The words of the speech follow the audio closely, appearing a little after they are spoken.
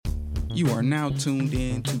You are now tuned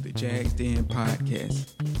in to the Jags Den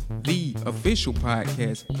Podcast, the official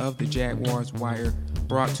podcast of the Jags Wire,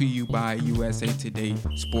 brought to you by USA Today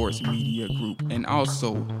Sports Media Group, and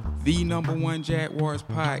also the number one Jaguars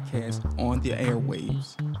podcast on the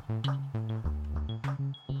airwaves.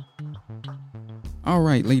 All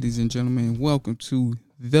right, ladies and gentlemen, welcome to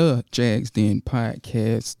the Jags Den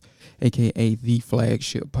Podcast, aka the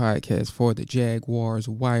flagship podcast for the Jaguars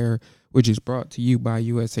Wire, which is brought to you by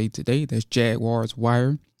USA Today. That's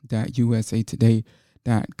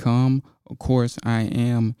jaguarswire.usatoday.com. Of course, I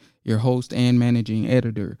am your host and managing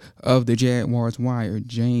editor of the Jaguars Wire,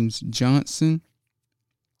 James Johnson,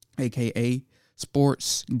 aka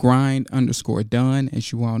Sports Grind _Done,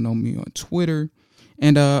 as you all know me on Twitter.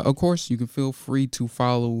 And of course, you can feel free to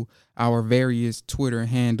follow our various Twitter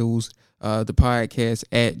handles, the podcast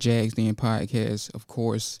at Jags Den Podcast, of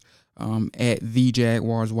course, at the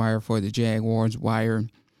Jaguars Wire for the Jaguars Wire.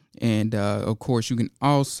 And of course, you can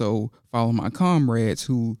also follow my comrades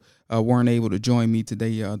who weren't able to join me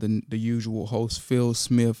today, the usual hosts, Phil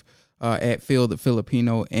Smith at Phil the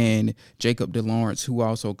Filipino, and Jacob DeLawrence, who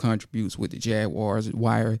also contributes with the Jaguars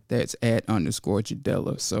Wire. That's at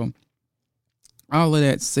 _Jadella. So all of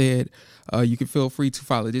that said, you can feel free to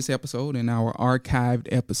follow this episode and our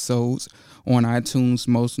archived episodes on iTunes.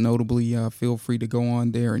 Most notably, feel free to go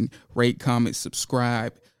on there and rate, comment,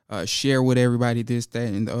 subscribe, share with everybody this, that,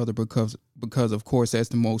 and the other, because of course, that's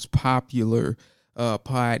the most popular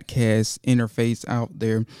podcast interface out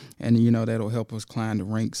there. And, you know, that'll help us climb the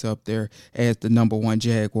ranks up there as the number one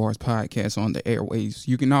Jaguars podcast on the airwaves.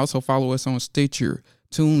 You can also follow us on Stitcher,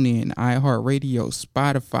 TuneIn, iHeartRadio,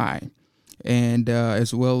 Spotify, and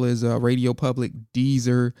as well as Radio Public,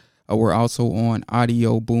 Deezer. We're also on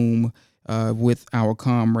Audio Boom with our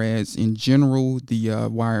comrades in general, the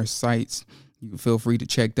Wire sites. You can feel free to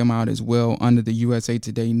check them out as well under the USA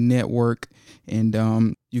Today network. And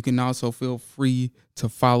you can also feel free to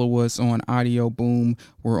follow us on Audio Boom.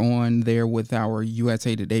 We're on there with our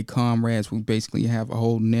USA Today comrades. We basically have a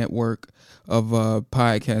whole network of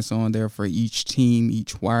podcasts on there for each team,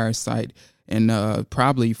 each Wire site, and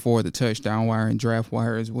probably for the Touchdown Wire and Draft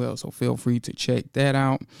Wire as well. So feel free to check that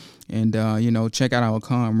out. And, check out our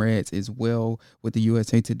comrades as well with the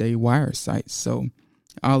USA Today Wire site. So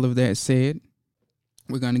all of that said,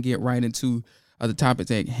 we're going to get right into the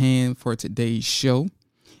topics at hand for today's show.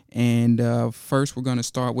 And first, we're going to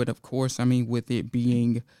start with, of course, with it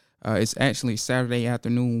being, it's actually Saturday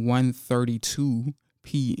afternoon, 1:32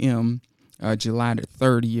 p.m., July the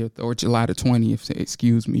 30th or July the 20th,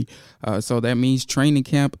 excuse me. So that means training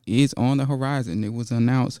camp is on the horizon. It was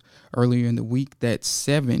announced earlier in the week that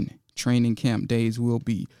 7 training camp days will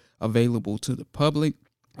be available to the public.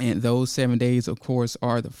 And those 7 days, of course,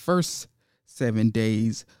 are the first 7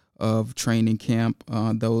 days of training camp.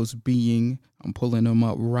 Those being, I'm pulling them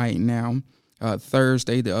up right now,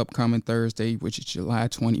 Thursday, the upcoming Thursday, which is July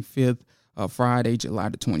 25th. Friday, July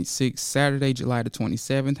the 26th, Saturday, July the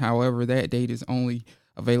 27th. However, that date is only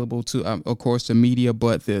available to, of course, the media,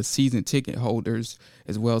 but the season ticket holders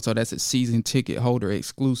as well. So that's a season ticket holder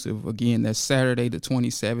exclusive. Again, that's Saturday the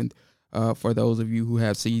 27th for those of you who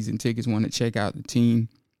have season tickets, want to check out the team.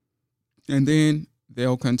 And then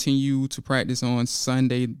they'll continue to practice on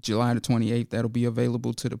Sunday, July the 28th. That'll be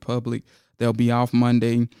available to the public. They'll be off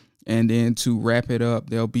Monday. And then to wrap it up,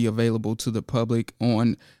 they'll be available to the public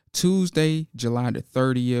on Tuesday, July the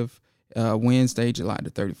 30th, Wednesday, July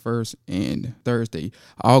the 31st, and Thursday,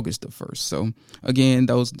 August the 1st. So, again,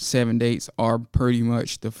 those 7 dates are pretty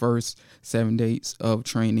much the first 7 dates of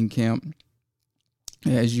training camp.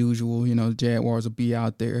 As usual, the Jaguars will be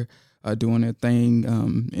out there doing their thing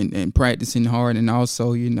and practicing hard, and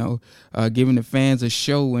also, giving the fans a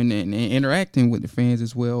show and interacting with the fans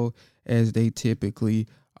as well as they typically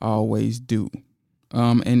always do.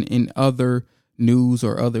 And in other news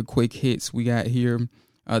or other quick hits we got here,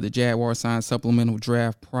 the Jaguars signed supplemental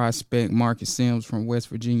draft prospect Marcus Sims from West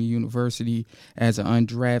Virginia University as an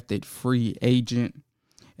undrafted free agent.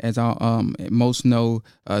 As most know,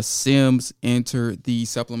 Sims entered the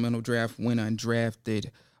supplemental draft when undrafted.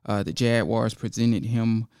 The Jaguars presented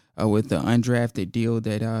him with the undrafted deal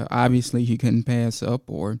that obviously he couldn't pass up,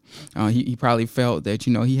 or he probably felt that,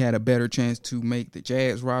 he had a better chance to make the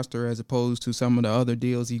Jags roster as opposed to some of the other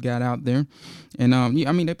deals he got out there. And,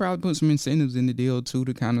 they probably put some incentives in the deal, too,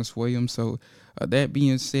 to kind of sway him. So that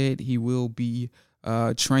being said, he will be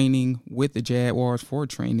training with the Jaguars for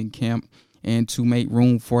training camp. And to make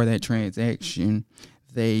room for that transaction,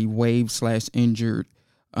 they waived/injured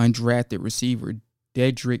undrafted receiver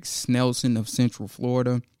Dedrick Snelson of Central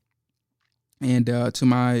Florida. And to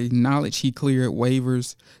my knowledge, he cleared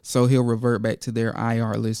waivers, so he'll revert back to their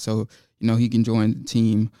IR list. So, he can join the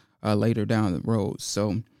team later down the road.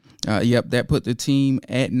 So, that put the team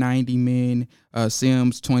at 90 men.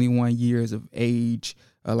 Sims, 21 years of age.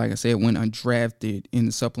 Like I said, went undrafted in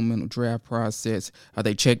the supplemental draft process.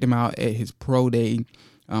 They checked him out at his pro day.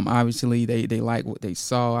 Obviously, they like what they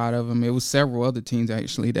saw out of him. It was several other teams,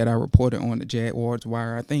 actually, that I reported on the Jags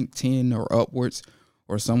Wire. I think 10 or upwards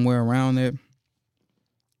or somewhere around there.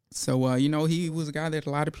 So, he was a guy that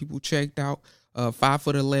a lot of people checked out.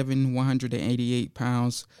 5'11", 188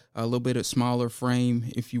 pounds, a little bit of smaller frame,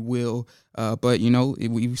 if you will. But,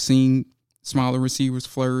 we've seen smaller receivers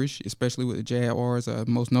flourish, especially with the Jaguars,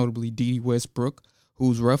 most notably Dede Westbrook,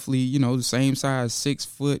 who's roughly, the same size,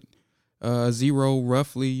 6'0",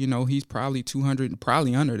 roughly. He's probably 200,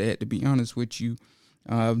 probably under that, to be honest with you.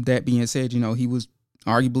 That being said, he was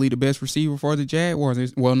arguably the best receiver for the Jaguars.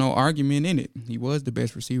 There's, no argument in it. He was the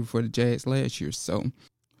best receiver for the Jags last year. So,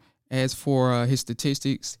 as for his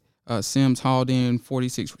statistics, Sims hauled in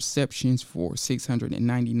 46 receptions for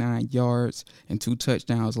 699 yards and 2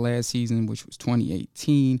 touchdowns last season, which was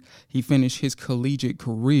 2018. He finished his collegiate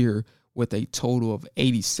career with a total of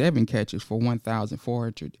 87 catches for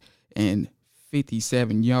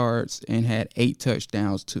 1,457 yards and had 8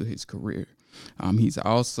 touchdowns to his career. He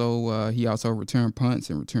also returned punts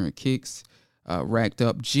and returned kicks, racked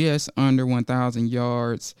up just under 1,000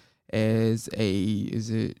 yards as a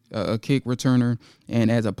kick returner, and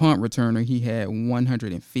as a punt returner, he had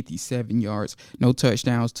 157 yards, no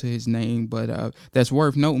touchdowns to his name, but that's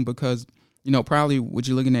worth noting because probably what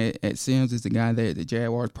you're looking at Sims is the guy that the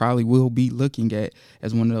Jaguars probably will be looking at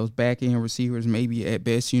as one of those back end receivers, maybe at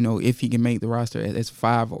best, if he can make the roster as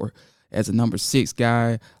 5 or as a number 6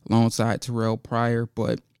 guy alongside Terrell Pryor.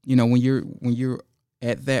 But when you're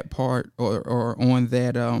at that part or on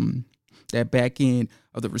that back end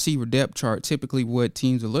of the receiver depth chart, typically what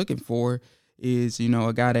teams are looking for is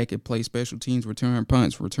a guy that can play special teams, return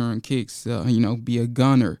punts, return kicks, be a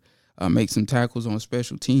gunner, make some tackles on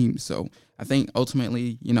special teams. So I think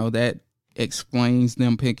ultimately that explains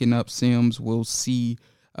them picking up Sims. We'll see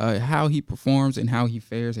how he performs and how he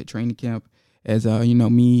fares at training camp. As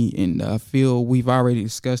me and Phil, we've already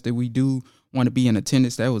discussed that we do want to be in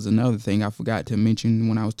attendance. That was another thing I forgot to mention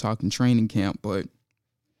when I was talking training camp, but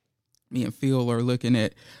me and Phil are looking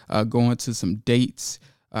at going to some dates.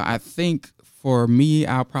 I think for me,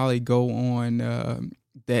 I'll probably go on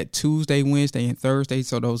that Tuesday, Wednesday, and Thursday.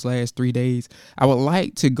 So those last 3 days, I would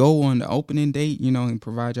like to go on the opening date, and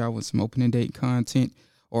provide y'all with some opening date content,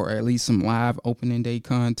 or at least some live opening day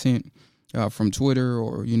content from Twitter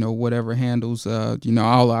or, whatever handles,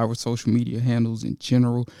 all our social media handles in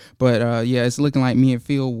general. But it's looking like me and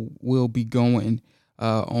Phil will be going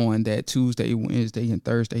on that Tuesday, Wednesday, and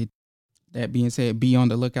Thursday. That being said, be on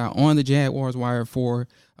the lookout on the Jaguars Wire for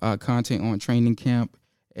content on training camp,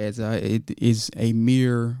 as it is a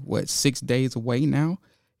mere 6 days away now.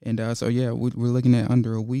 And we're looking at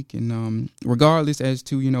under a week. And regardless as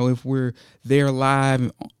to, if we're there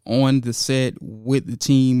live on the set with the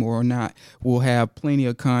team or not, we'll have plenty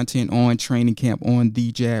of content on training camp on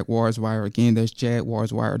the Jaguars Wire. Again, that's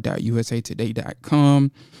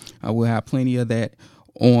jaguarswire.usatoday.com. We'll have plenty of that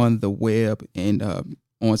on the web and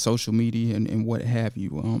on social media and what have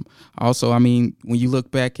you. Also, when you look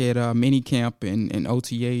back at mini camp and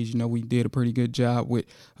OTAs, we did a pretty good job with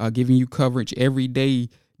giving you coverage every day.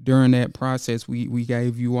 During that process, we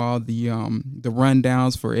gave you all the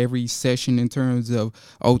rundowns for every session in terms of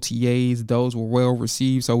OTAs. Those were well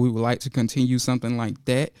received, so we would like to continue something like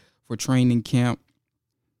that for training camp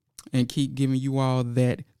and keep giving you all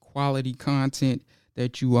that quality content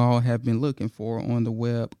that you all have been looking for on the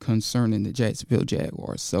web concerning the Jacksonville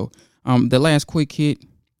Jaguars. So the last quick hit,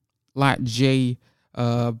 Lot J,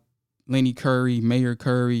 Lenny Curry, Mayor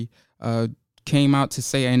Curry, came out to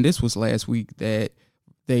say, and this was last week, that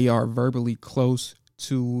they are verbally close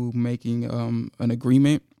to making an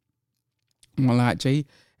agreement on Lot J.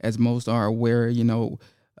 As most are aware,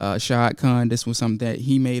 Shad Khan, this was something that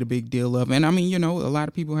he made a big deal of. And a lot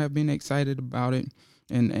of people have been excited about it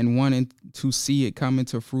and wanting to see it come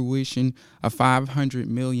into fruition, a $500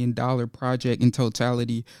 million project in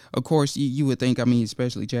totality. Of course, you would think,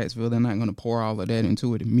 especially Jacksonville, they're not going to pour all of that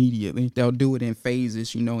into it immediately. They'll do it in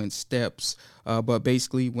phases, in steps. But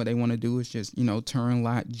basically what they want to do is just, turn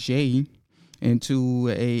Lot J into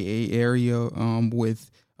a area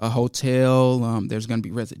with a hotel. There's going to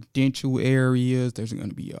be residential areas. There's going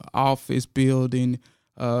to be an office building.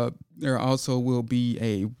 There also will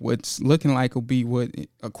be what's looking like will be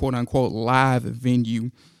a quote unquote live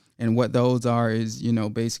venue. And what those are is,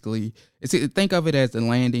 basically, think of it as the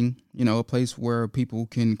landing, a place where people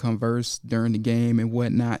can converse during the game and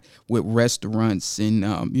whatnot, with restaurants and,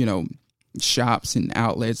 shops and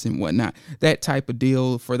outlets and whatnot. That type of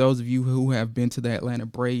deal. For those of you who have been to the Atlanta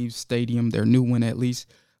Braves stadium, their new one at least,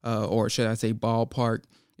 or should I say ballpark,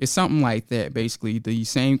 it's something like that. Basically, the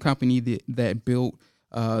same company that built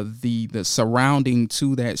the surrounding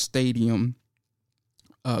to that stadium,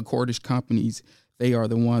 Cordish companies, they are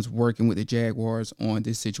the ones working with the Jaguars on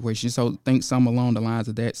this situation. So think some along the lines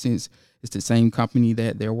of that, since it's the same company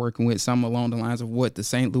that they're working with, some along the lines of what the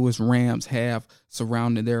St. Louis Rams have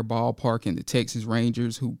surrounding their ballpark, and the Texas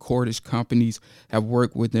Rangers, who Cordish companies have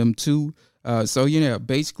worked with them too. So,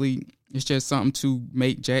 basically it's just something to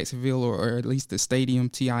make Jacksonville, or at least the stadium,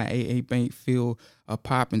 TIAA Bank, feel a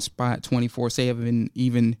popping spot 24/7,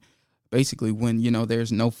 even basically when,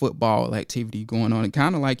 there's no football activity going on. And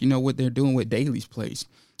kind of like, what they're doing with Daly's Place.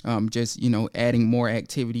 Just, adding more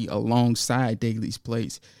activity alongside Daly's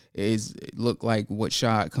Place look like what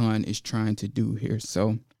Shad Khan is trying to do here.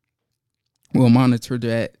 So we'll monitor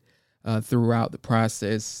that throughout the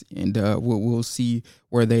process, and we'll see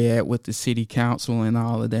where they at with the city council and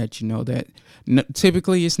all of that.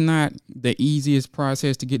 Typically it's not the easiest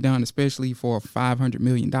process to get done, especially for a $500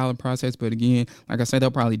 million process. But again, like I said,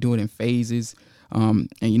 they'll probably do it in phases, and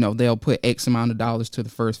they'll put X amount of dollars to the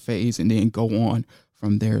first phase and then go on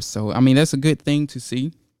from there. So that's a good thing to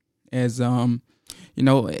see. As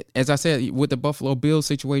as I said with the Buffalo Bills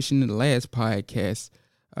situation in the last podcast,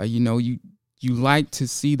 you like to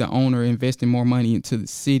see the owner investing more money into the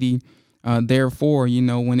city. Therefore,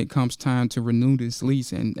 when it comes time to renew this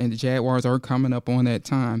lease, and the Jaguars are coming up on that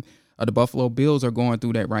time, the Buffalo Bills are going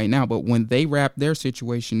through that right now. But when they wrap their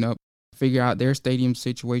situation up, figure out their stadium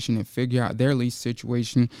situation, and figure out their lease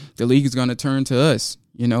situation, the league is going to turn to us,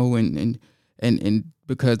 and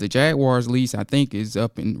because the Jaguars lease, I think, is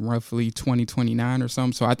up in roughly 2029 or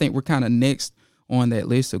something. So I think we're kind of next on that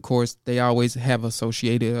list. Of course, they always have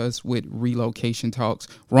associated us with relocation talks,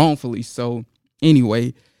 wrongfully so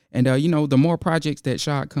anyway. And, the more projects that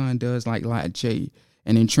Shad Khan does, like Lot J,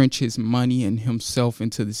 and entrench his money and himself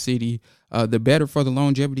into the city, the better for the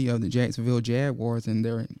longevity of the Jacksonville Jaguars and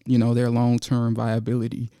their long-term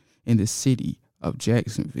viability in the city of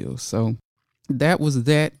Jacksonville. So that was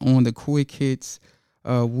that on the quick hits.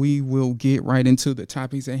 We will get right into the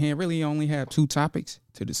topics at hand. Really only have 2 topics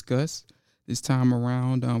to discuss this time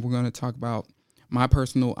around. We're going to talk about my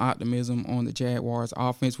personal optimism on the Jaguars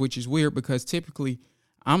offense, which is weird because typically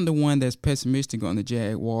I'm the one that's pessimistic on the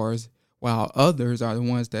Jaguars, while others are the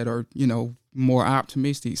ones that are, more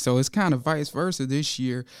optimistic. So it's kind of vice versa this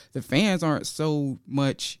year. The fans aren't so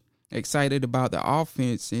much excited about the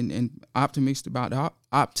offense and optimistic about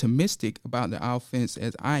the offense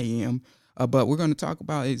as I am. But we're going to talk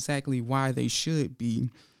about exactly why they should be,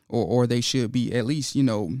 or they should be at least,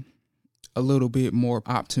 a little bit more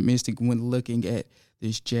optimistic when looking at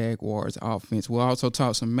this Jaguars offense. We'll also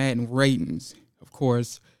talk some Madden ratings. Of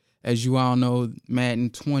course, as you all know, Madden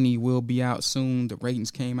 20 will be out soon. The ratings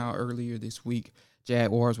came out earlier this week.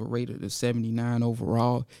 Jaguars were rated at 79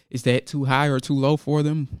 overall. Is that too high or too low for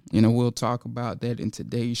them? We'll talk about that in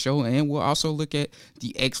today's show. And we'll also look at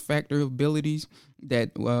the X factor abilities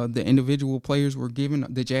that the individual players were given.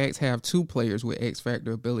 The Jags have 2 players with X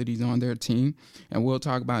factor abilities on their team. And we'll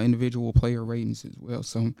talk about individual player ratings as well.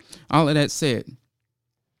 So all of that said,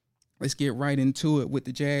 let's get right into it with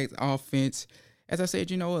the Jags offense. As I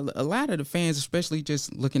said, a lot of the fans, especially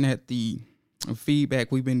just looking at the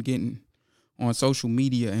feedback we've been getting on social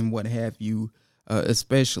media and what have you,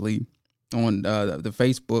 especially on the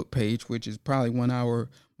Facebook page, which is probably one of our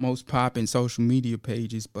most popping social media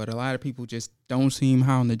pages. But a lot of people just don't seem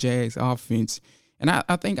high on the Jags offense. And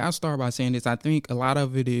I think I'll start by saying this. I think a lot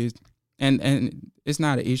of it is, and it's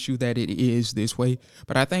not an issue that it is this way,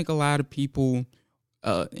 but I think a lot of people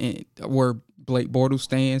were Blake Bortles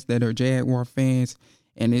stands that are Jaguar fans,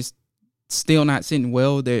 and it's still not sitting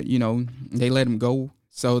well that, they let him go.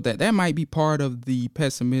 So that might be part of the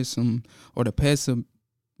pessimism or the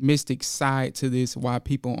pessimistic side to this, why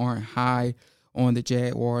people aren't high on the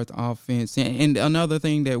Jaguars offense. And another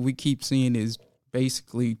thing that we keep seeing is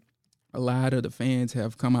basically a lot of the fans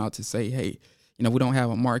have come out to say, hey, we don't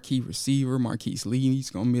have a marquee receiver. Marquise Lee,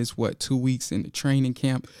 he's going to miss, 2 weeks in the training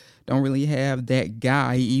camp. Don't really have that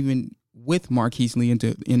guy, even with Marquise Lee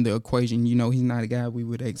in the equation. He's not a guy we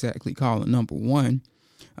would exactly call a number one.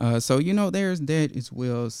 So, there's that as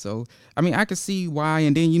well. So, I could see why.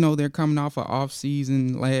 And then, they're coming off an off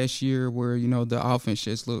season last year where, the offense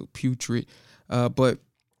just looked putrid. But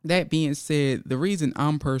that being said, the reason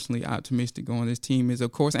I'm personally optimistic on this team is,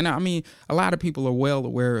 of course, and I mean, a lot of people are well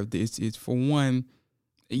aware of this, is for one,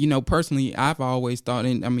 personally, I've always thought,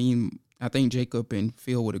 and I mean, I think Jacob and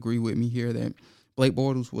Phil would agree with me here, that Blake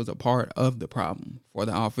Bortles was a part of the problem for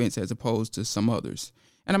the offense as opposed to some others.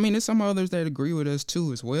 And I mean, there's some others that agree with us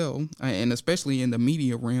too as well, and especially in the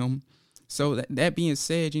media realm. So that being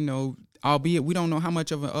said, albeit we don't know how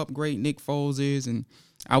much of an upgrade Nick Foles is, and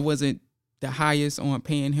I wasn't the highest on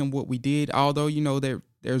paying him what we did, although,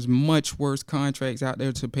 there's much worse contracts out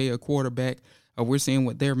there to pay a quarterback. We're seeing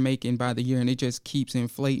what they're making by the year, and it just keeps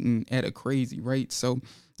inflating at a crazy rate. So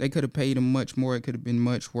they could have paid him much more. It could have been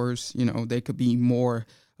much worse. They could be more.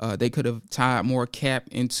 They could have tied more cap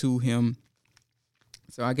into him.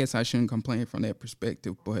 So I guess I shouldn't complain from that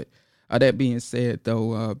perspective. But that being said,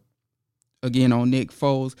 though, again, on Nick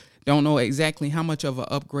Foles, don't know exactly how much of an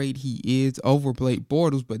upgrade he is over Blake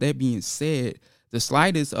Bortles. But that being said, the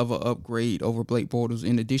slightest of an upgrade over Blake Bortles,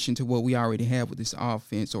 in addition to what we already have with this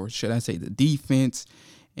offense, or should I say the defense,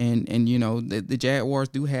 and the Jaguars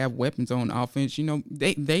do have weapons on offense.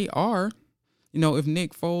 They are, if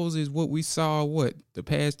Nick Foles is what we saw, the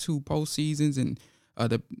past two postseasons, and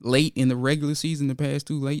the late in the regular season, the past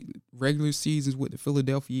two late regular seasons with the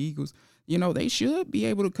Philadelphia Eagles, they should be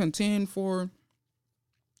able to contend for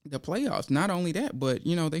the playoffs. Not only that, but,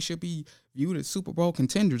 they should be viewed as Super Bowl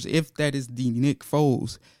contenders if that is the Nick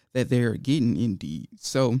Foles that they're getting indeed.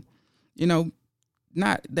 So,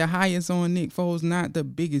 not the highest on Nick Foles, not the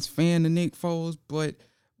biggest fan of Nick Foles, but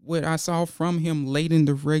what I saw from him late in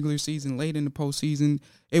the regular season, late in the postseason,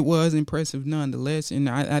 it was impressive nonetheless. And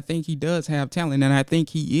I think he does have talent, and I think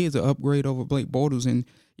he is an upgrade over Blake Bortles. And,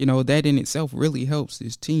 that in itself really helps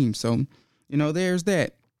this team. So, there's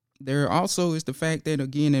that. There also is the fact that,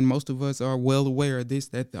 again, and most of us are well aware of this,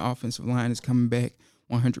 that the offensive line is coming back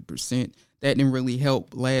 100%. That didn't really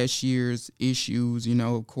help last year's issues.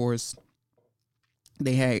 Of course,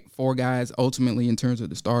 they had four guys ultimately in terms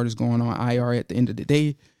of the starters going on IR at the end of the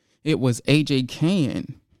day. It was A.J.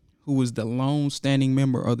 Cann, who was the lone standing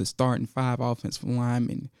member of the starting five offensive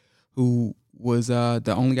linemen, who was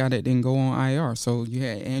the only guy that didn't go on IR. So you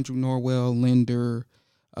had Andrew Norwell, Linder,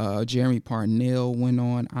 Jeremy Parnell went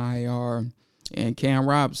on IR, and Cam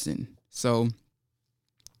Robinson. So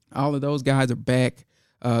all of those guys are back.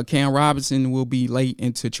 Cam Robinson will be late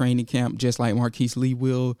into training camp, just like Marquise Lee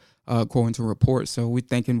will, according to reports. So we're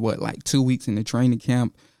thinking, 2 weeks in the training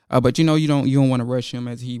camp. But you don't want to rush him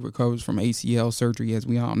as he recovers from ACL surgery. As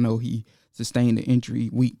we all know, he sustained the injury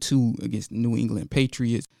week 2 against the New England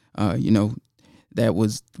Patriots. That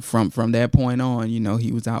was from that point on,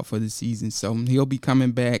 he was out for the season. So he'll be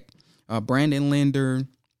coming back. Brandon Linder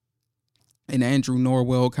and Andrew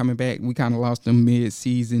Norwell coming back. We kind of lost them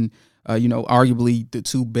mid-season. Arguably the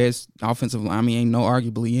two best offensive linemen, ain't no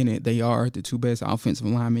arguably in it. They are the two best offensive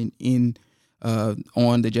linemen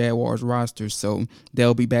on the Jaguars roster. So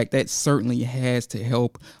they'll be back. That certainly has to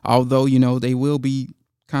help. Although, they will be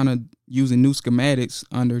kind of using new schematics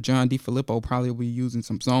under John DeFilippo, probably will be using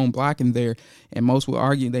some zone blocking there. And most will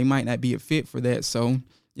argue they might not be a fit for that. So,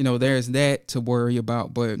 there's that to worry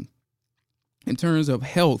about. But in terms of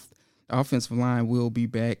health, the offensive line will be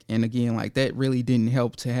back. And again, that really didn't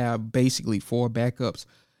help to have basically four backups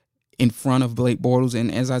in front of Blake Bortles.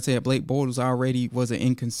 And as I said, Blake Bortles already was an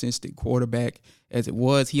inconsistent quarterback as it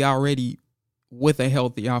was. He already, with a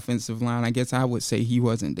healthy offensive line, I guess I would say he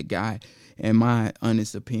wasn't the guy, in my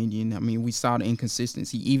honest opinion. I mean, we saw the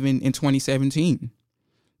inconsistency even in 2017,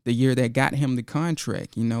 the year that got him the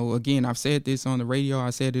contract. Again, I've said this on the radio. I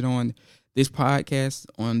said it on this podcast,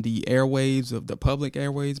 on the airwaves of the public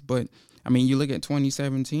airwaves. But, I mean, you look at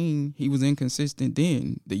 2017, he was inconsistent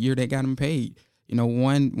then, the year that got him paid.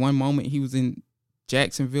 One moment he was in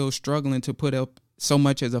Jacksonville struggling to put up so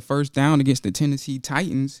much as a first down against the Tennessee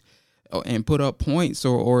Titans and put up points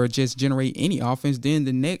or just generate any offense. Then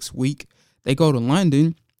the next week they go to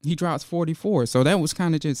London, he drops 44. So that was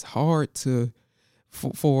kind of just hard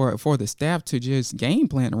for the staff to just game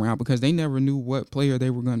plan around, because they never knew what player they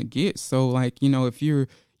were going to get. So if you're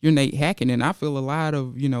Nate Hackett, and I feel a lot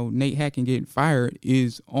of, Nate Hackett getting fired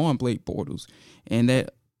is on Blake Bortles, and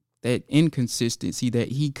that inconsistency that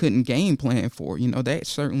he couldn't game plan for, that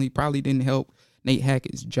certainly probably didn't help Nate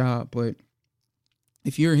Hackett's job. But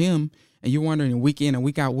if you're him and you're wondering week in and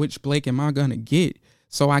week out, which Blake am I going to get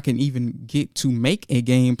so I can even get to make a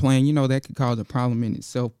game plan, that could cause a problem in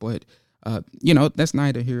itself. But, that's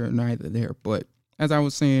neither here nor neither there. But as I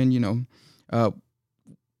was saying, you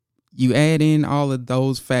add in all of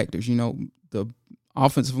those factors, the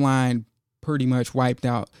offensive line pretty much wiped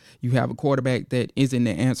out. You have a quarterback that isn't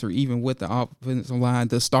the answer, even with the offensive line.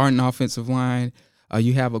 The starting offensive line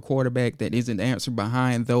You have a quarterback that isn't the answer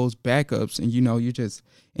behind those backups, and you're just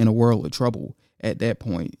in a world of trouble at that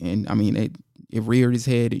point. And I mean, it reared its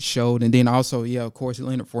head, it showed, and then also, of course,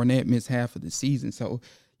 Leonard Fournette missed half of the season, so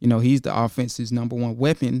he's the offense's number one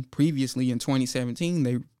weapon. Previously in 2017,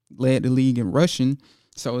 they led the league in rushing,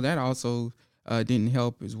 so that also didn't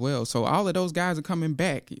help as well. So all of those guys are coming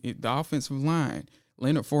back. The offensive line,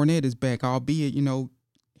 Leonard Fournette is back, albeit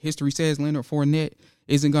history says Leonard Fournette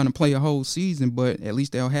isn't going to play a whole season, but at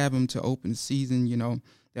least they'll have him to open the season.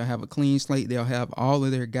 They'll have a clean slate. They'll have all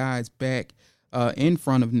of their guys back in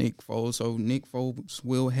front of Nick Foles. So Nick Foles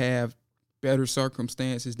will have better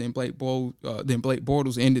circumstances than Blake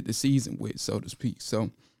Bortles ended the season with, so to speak. So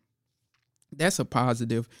that's a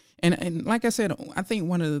positive. And like I said, I think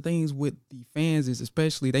one of the things with the fans is,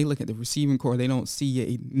 especially, they look at the receiving core, they don't see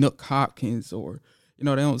a Nook Hopkins, or they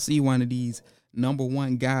don't see one of these number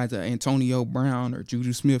one guys, Antonio Brown or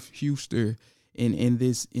Juju Smith-Schuster in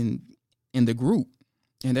the group,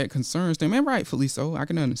 and that concerns them, and rightfully so. I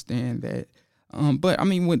can understand that. But I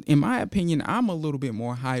mean, in my opinion, I'm a little bit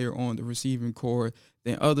more higher on the receiving core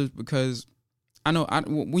than others, because I know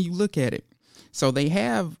when you look at it, so they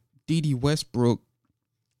have D.D. Westbrook,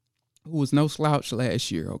 who was no slouch last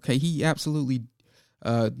year. Okay, he absolutely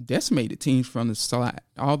decimated teams from the slot.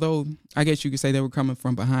 Although I guess you could say they were coming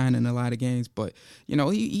from behind in a lot of games, but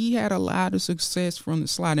he had a lot of success from the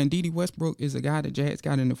slot. And D.D. Westbrook is a guy that Jags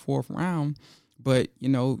got in the 4th round, but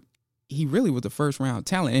he really was the first round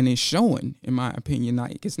talent, and it's showing, in my opinion.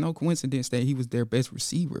 Like, it's no coincidence that he was their best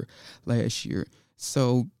receiver last year.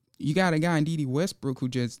 So you got a guy in D.D. Westbrook who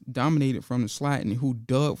just dominated from the slot, and who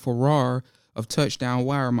Doug Farrar of Touchdown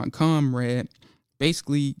Wire, my comrade,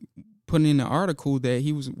 basically put in an article that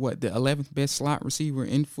he was the 11th best slot receiver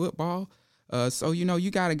in football. So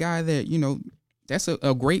you got a guy that that's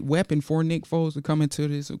a great weapon for Nick Foles to come into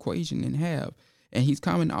this equation and have. And he's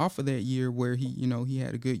coming off of that year where he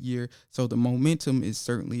had a good year. So the momentum is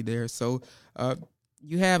certainly there. So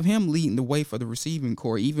you have him leading the way for the receiving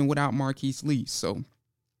core, even without Marquise Lee. So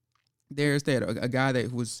there's that, a guy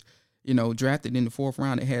that was, drafted in the 4th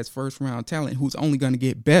round, that has first-round talent, who's only going to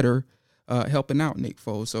get better helping out Nick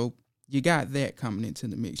Foles. So you got that coming into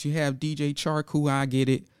the mix. You have DJ Chark, who, I get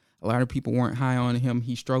it, a lot of people weren't high on him.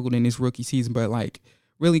 He struggled in his rookie season, but,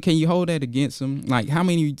 really, can you hold that against him? How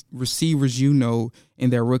many receivers in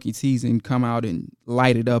their rookie season come out and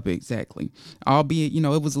light it up exactly? Albeit,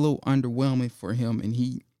 it was a little underwhelming for him, and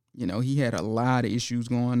he had a lot of issues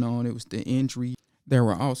going on. It was the injury. There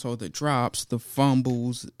were also the drops, the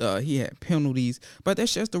fumbles. He had penalties, but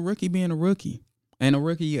that's just a rookie being a rookie. And a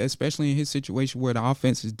rookie, especially in his situation where the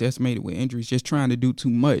offense is decimated with injuries, just trying to do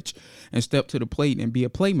too much and step to the plate and be a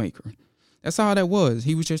playmaker. That's all that was.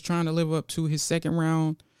 He was just trying to live up to his 2nd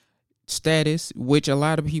round status, which a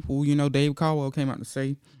lot of people, Dave Caldwell came out to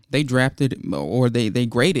say they drafted, or they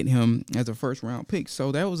graded him as a 1st round pick.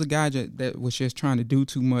 So that was a guy that was just trying to do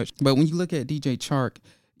too much. But when you look at DJ Chark,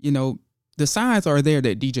 the signs are there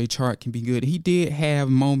that DJ Chark can be good. He did have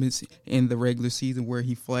moments in the regular season where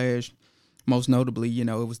he flashed. Most notably, it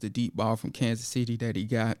was the deep ball from Kansas City that he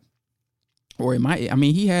got. Or I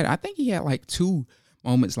think he had 2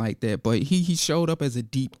 moments like that, but he showed up as a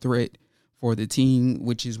deep threat for the team,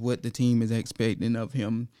 which is what the team is expecting of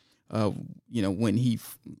him. When he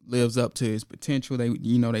lives up to his potential,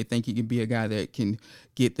 they think he can be a guy that can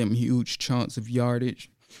get them huge chunks of yardage.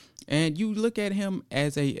 And you look at him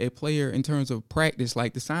as a player in terms of practice,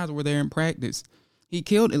 the signs were there in practice. He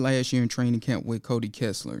killed it last year in training camp with Cody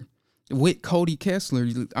Kessler. With Cody Kessler,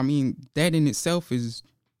 that in itself is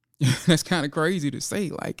that's kind of crazy to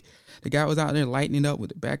say. The guy was out there lighting it up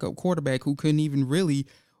with a backup quarterback who couldn't even really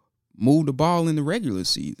move the ball in the regular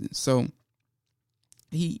season. So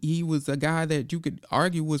he was a guy that you could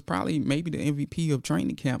argue was probably maybe the MVP of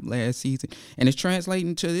training camp last season. And it's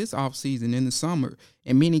translating to this offseason in the summer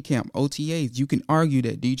and minicamp, OTAs. You can argue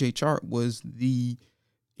that DJ Chark was the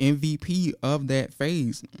MVP of that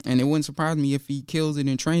phase. And it wouldn't surprise me if he kills it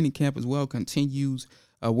in training camp as well, continues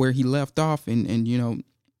where he left off and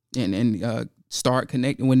start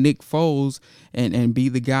connecting with Nick Foles and be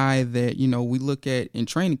the guy that, we look at in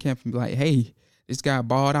training camp and be like, hey, this guy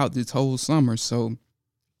balled out this whole summer. So,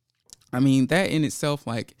 that in itself,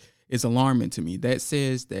 is alarming to me. That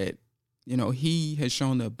says that, he has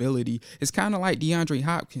shown the ability. It's kind of like DeAndre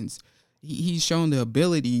Hopkins. He's shown the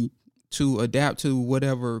ability to adapt to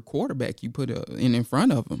whatever quarterback you put in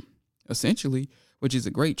front of him, essentially, which is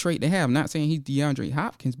a great trait to have. I'm not saying he's DeAndre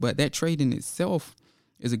Hopkins, but that trait in itself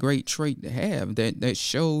is a great trait to have. That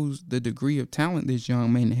shows the degree of talent this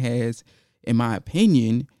young man has, in my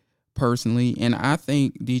opinion, personally. And I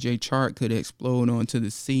think DJ Chark could explode onto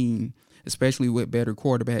the scene especially with better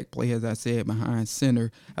quarterback play, as I said, behind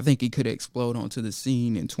center. I think he could explode onto the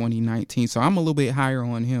scene in 2019. So I'm a little bit higher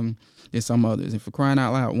on him than some others. And for crying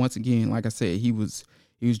out loud, once again, like I said, he was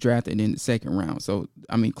drafted in the second round. So,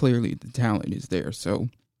 I mean, clearly the talent is there. So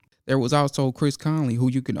there was also Chris Conley,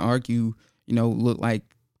 who you could argue, looked like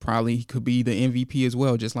probably he could be the MVP as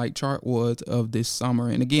well, just like Chart was of this summer.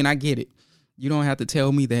 And again, I get it. You don't have to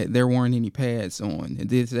tell me that there weren't any pads on,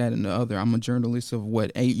 this, that, and the other. I'm a journalist of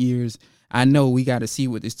 8 years. I know we got to see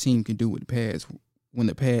what this team can do with the pads when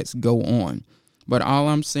the pads go on. But all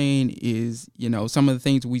I'm saying is, some of the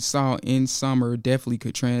things we saw in summer definitely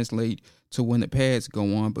could translate to when the pads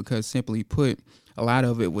go on, because simply put, a lot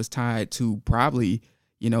of it was tied to probably,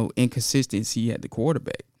 inconsistency at the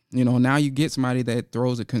quarterback. Now you get somebody that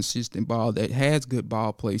throws a consistent ball, that has good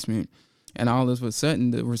ball placement, and all of a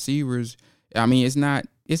sudden the receivers, I mean, it's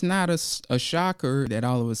not a shocker that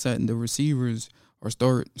all of a sudden the receivers are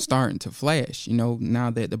starting to flash.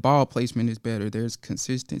 Now that the ball placement is better, there's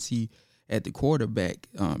consistency at the quarterback,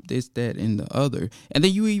 this, that, and the other. And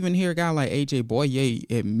then you even hear a guy like A.J. Boye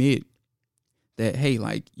admit that, hey,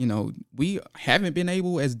 we haven't been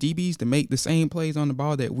able as DBs to make the same plays on the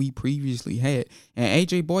ball that we previously had. And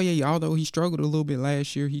A.J. Boye, although he struggled a little bit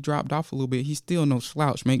last year, he dropped off a little bit, he's still no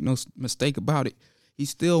slouch, make no mistake about it. He's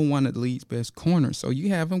still one of the league's best corners. So you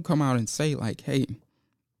have him come out and say, like, hey,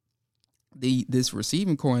 this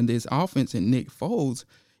receiving core and this offense and Nick Foles,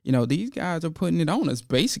 these guys are putting it on us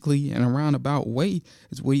basically in a roundabout way,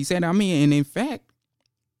 is what he said. I mean, and in fact,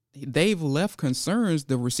 they've left concerns,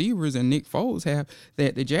 the receivers and Nick Foles have,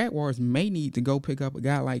 that the Jaguars may need to go pick up a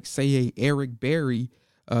guy like, say, a Eric Berry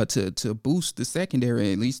to boost the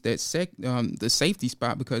secondary, at least that the safety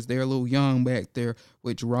spot, because they're a little young back there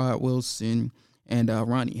with Gerard Wilson and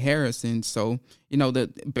Ronnie Harrison. So,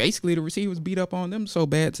 basically the receivers beat up on them so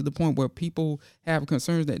bad to the point where people have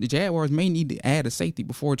concerns that the Jaguars may need to add a safety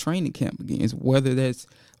before training camp begins. Whether that's,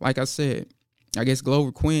 like I said, I guess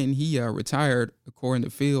Glover Quinn, he retired, according to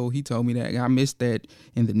Phil. He told me that. I missed that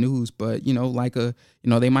in the news. But,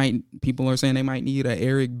 people are saying they might need a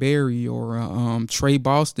Eric Berry or Trey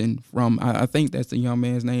Boston from, I think that's the young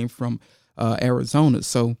man's name, from Arizona.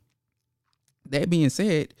 So that being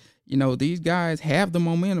said, these guys have the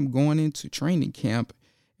momentum going into training camp,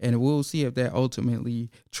 and we'll see if that ultimately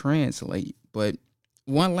translates. But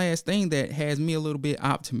one last thing that has me a little bit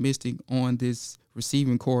optimistic on this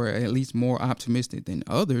receiving core, at least more optimistic than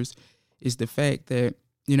others, is the fact that,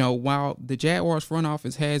 while the Jaguars front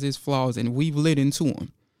office has its flaws, and we've lit into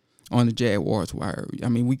them on the Jaguars Wire, I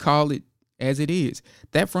mean, we call it as it is,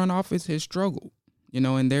 that front office has struggled,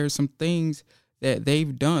 and there's some things that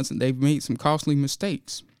they've done, and they've made some costly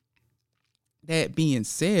mistakes. That being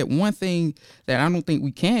said, one thing that I don't think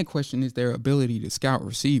we can question is their ability to scout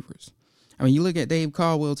receivers. I mean, you look at Dave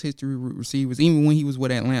Caldwell's history with receivers, even when he was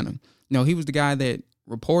with Atlanta. He was the guy that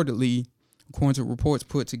reportedly, according to reports,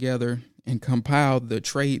 put together and compiled the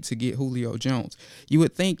trade to get Julio Jones. You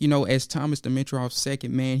would think, as Thomas Dimitroff's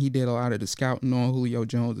second man, he did a lot of the scouting on Julio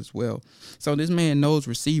Jones as well. So this man knows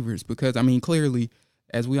receivers because, I mean, clearly,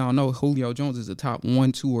 as we all know, Julio Jones is a top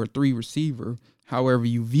 1, 2, or 3 receiver. However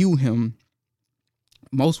you view him,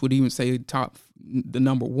 most would even say the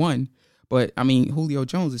number 1. But, I mean, Julio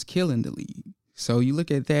Jones is killing the league. So you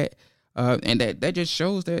look at that, and that just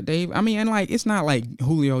shows that Dave, I mean, and it's not like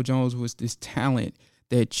Julio Jones was this talent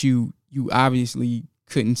that you obviously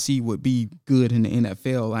couldn't see would be good in the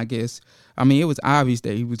NFL, I guess. I mean, it was obvious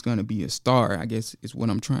that he was going to be a star, I guess is what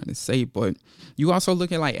I'm trying to say. But you also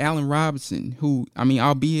look at Allen Robinson, who, I mean,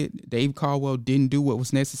 albeit Dave Caldwell didn't do what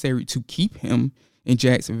was necessary to keep him in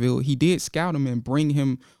Jacksonville, he did scout him and bring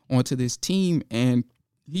him onto this team, and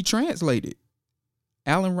he translated.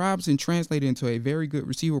 Allen Robinson translated into a very good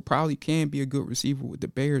receiver, probably can be a good receiver with the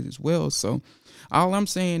Bears as well. So all I'm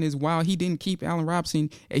saying is, while he didn't keep Allen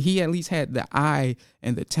Robinson, he at least had the eye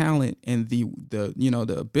and the talent and the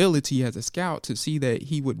ability as a scout to see that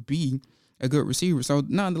he would be a good receiver. So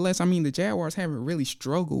nonetheless, I mean, the Jaguars haven't really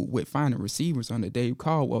struggled with finding receivers under Dave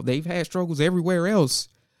Caldwell. They've had struggles everywhere else,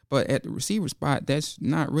 but at the receiver spot, that's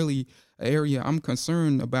not really an area I'm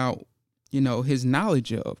concerned about, his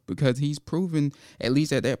knowledge of, because he's proven, at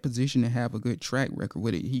least at that position, to have a good track record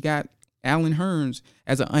with it. He got Allen Hurns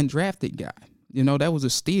as an undrafted guy. That was a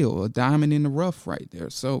steal, a diamond in the rough right there.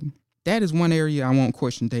 So that is one area I won't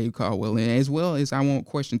question Dave Caldwell in, as well as I won't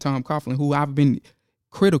question Tom Coughlin, who I've been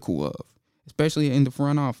critical of, especially in the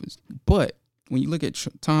front office. But when you look at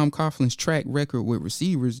Tom Coughlin's track record with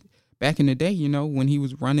receivers, back in the day, when he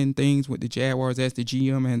was running things with the Jaguars as the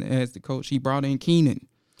GM and as the coach, he brought in Keenan,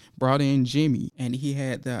 brought in Jimmy, and he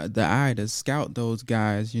had the eye to scout those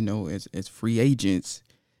guys, as free agents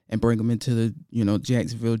and bring him into the,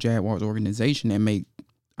 Jacksonville Jaguars organization and make,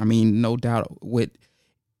 no doubt what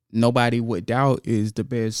nobody would doubt is the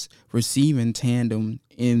best receiving tandem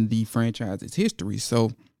in the franchise's history.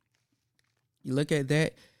 So you look at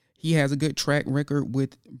that. He has a good track record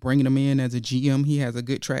with bringing him in as a GM. He has a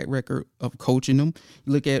good track record of coaching them.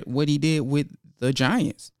 You look at what he did with the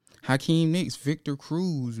Giants. Hakeem Nicks, Victor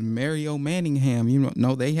Cruz, Mario Manningham.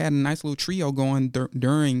 They had a nice little trio going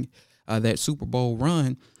during that Super Bowl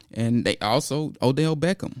run. And they also, Odell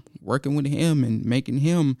Beckham, working with him and making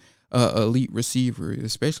him elite receiver.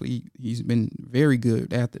 Especially, he's been very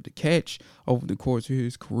good after the catch over the course of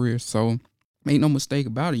his career. So make no mistake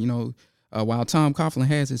about it, while Tom Coughlin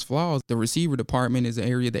has his flaws, the receiver department is an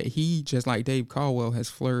area that he, just like Dave Caldwell, has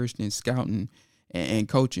flourished in scouting and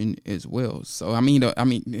coaching as well. So,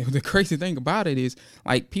 the crazy thing about it is,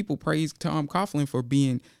 like, people praise Tom Coughlin for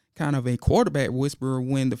being kind of a quarterback whisperer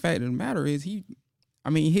when the fact of the matter is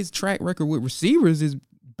his track record with receivers is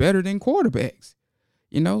better than quarterbacks,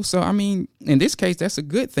 So, in this case, that's a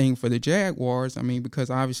good thing for the Jaguars. Because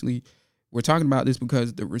obviously we're talking about this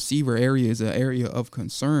because the receiver area is an area of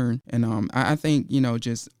concern. And I think,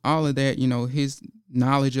 just all of that, his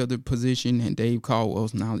knowledge of the position and Dave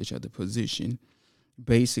Caldwell's knowledge of the position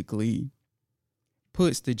basically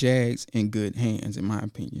puts the Jags in good hands, in my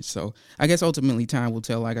opinion. So I guess ultimately time will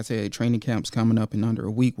tell. Like I said, training camp's coming up in under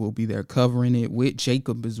a week. We'll be there covering it with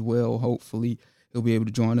Jacob as well. Hopefully he'll be able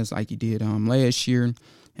to join us like he did last year.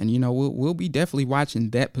 And, we'll be definitely watching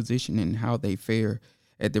that position and how they fare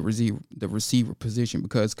at the receiver position,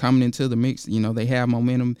 because coming into the mix, they have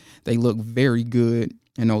momentum. They look very good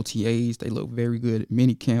in OTAs. They look very good at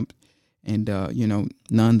minicamp. And,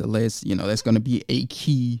 nonetheless, that's going to be a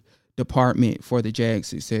key department for the Jags'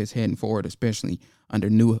 success heading forward, especially under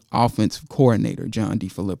new offensive coordinator, John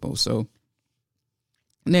DeFilippo. So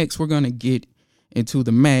next, we're going to get into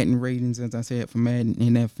the Madden ratings. As I said, for Madden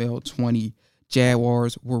NFL 20,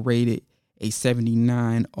 Jaguars were rated a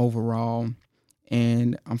 79 overall.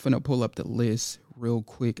 And I'm going to pull up the list real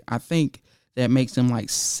quick. I think that makes them like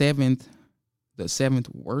the seventh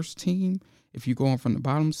worst team if you go on from the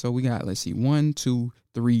bottom. So we got, 1, 2,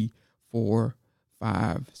 3, 4,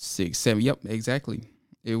 5, 6, 7. Yep, exactly.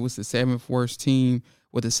 It was the seventh worst team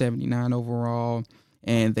with a 79 overall.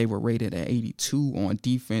 And they were rated at 82 on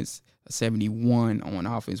defense, a 71 on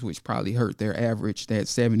offense, which probably hurt their average. That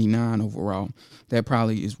 79 overall, that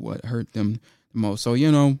probably is what hurt them the most. So,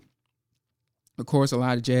 of course, a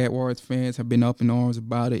lot of Jaguars fans have been up in arms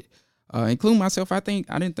about it, including myself. I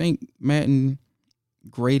didn't think Madden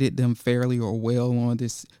graded them fairly or well on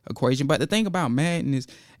this equation. But the thing about Madden is,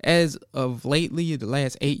 as of lately, the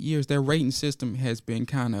last 8 years, their rating system has been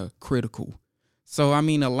kind of critical. So, a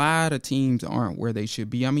lot of teams aren't where they should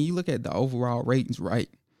be. You look at the overall ratings, right?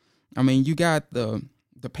 You got the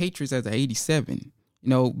Patriots as an 87.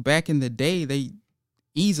 Back in the day, they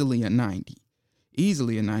easily a 90.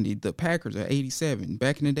 Easily a 90. The Packers are 87.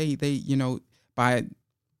 Back in the day, they, by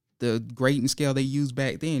the grading scale they used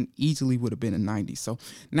back then, easily would have been a 90. So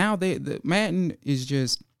now the Madden is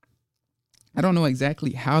just, I don't know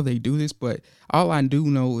exactly how they do this, but all I do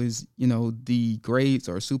know is, the grades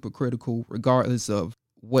are super critical regardless of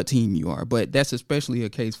what team you are. But that's especially a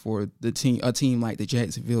case for a team like the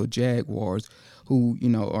Jacksonville Jaguars, who,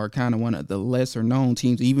 are kind of one of the lesser known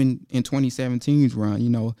teams. Even in 2017's run,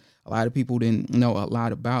 a lot of people didn't know a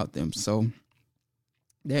lot about them. So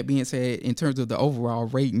that being said, in terms of the overall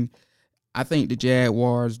rating, I think the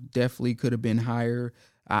Jaguars definitely could have been higher.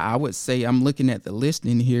 I would say, I'm looking at the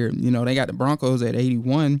listing here. They got the Broncos at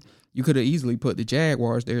 81. You could have easily put the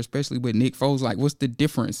Jaguars there, especially with Nick Foles. Like, what's the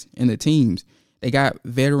difference in the teams? They got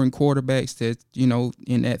veteran quarterbacks that,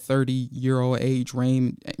 in that 30-year-old age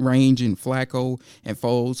range, and Flacco and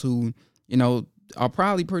Foles, who, are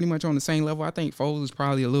probably pretty much on the same level. I think Foles is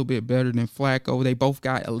probably a little bit better than Flacco. They both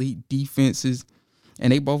got elite defenses,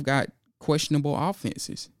 and they both got questionable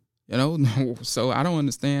offenses. So I don't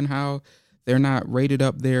understand how they're not rated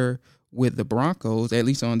up there with the Broncos, at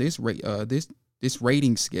least on this this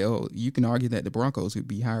rating scale. You can argue that the Broncos would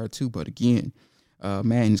be higher too, but again,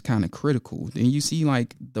 Madden's kind of critical. Then you see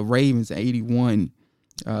like the Ravens 81.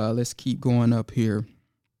 Let's keep going up here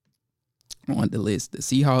on the list. The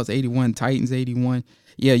Seahawks 81, Titans 81.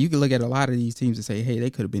 Yeah, you can look at a lot of these teams and say, hey, they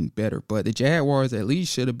could have been better. But the Jaguars at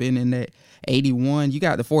least should have been in that 81. You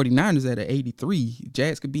got the 49ers at an 83.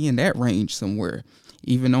 Jags could be in that range somewhere,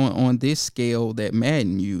 even on this scale that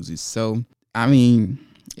Madden uses. So,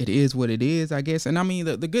 it is what it is, I guess. And,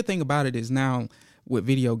 the good thing about it is now with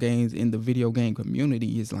video games in the video game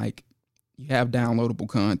community is like you have downloadable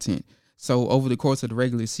content. So over the course of the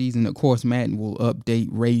regular season, of course, Madden will update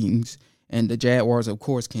ratings And the Jaguars, of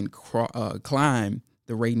course, can climb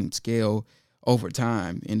the rating scale over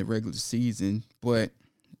time in the regular season. But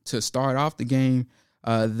to start off the game,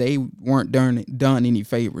 they weren't done any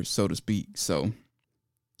favors, so to speak. So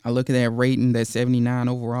I look at that rating, that 79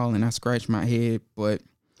 overall, and I scratch my head. But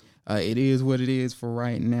it is what it is for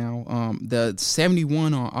right now. The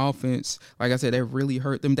 71 on offense, like I said, that really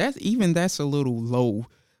hurt them. That's a little low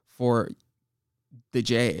for the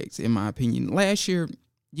Jags, in my opinion. Last year,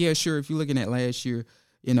 yeah, sure, if you're looking at last year,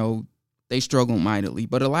 they struggled mightily.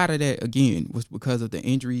 But a lot of that, again, was because of the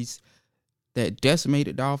injuries that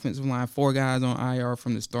decimated the offensive line. 4 guys on IR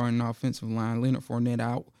from the starting offensive line. Leonard Fournette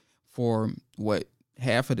out for,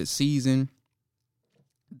 half of the season.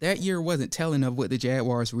 That year wasn't telling of what the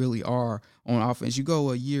Jaguars really are on offense. You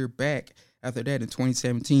go a year back after that in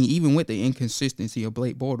 2017, even with the inconsistency of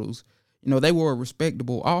Blake Bortles, they were a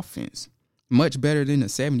respectable offense, much better than the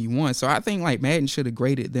 71. So I think Madden should have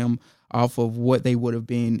graded them off of what they would have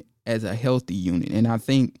been as a healthy unit. And I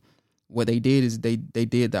think what they did is they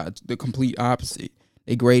did the complete opposite.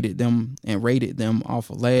 They graded them and rated them off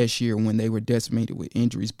of last year when they were decimated with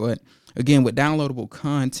injuries. But again, with downloadable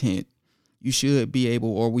content, you should be able,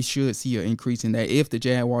 or we should see an increase in that if the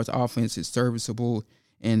Jaguars offense is serviceable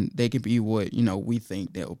and they can be what, we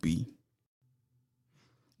think they'll be.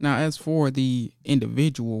 Now, as for the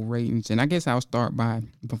individual ratings, and I guess I'll start by,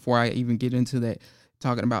 before I even get into that,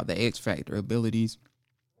 talking about the X Factor abilities.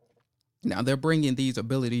 Now, they're bringing these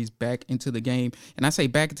abilities back into the game. And I say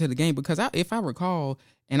back into the game because if I recall,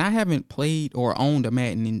 and I haven't played or owned a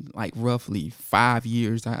Madden in roughly 5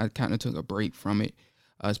 years. I kind of took a break from it,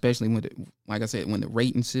 especially when, like I said, when the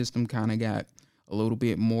rating system kind of got a little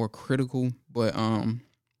bit more critical. But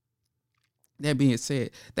that being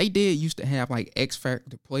said, they did used to have X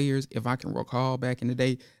Factor players, if I can recall back in the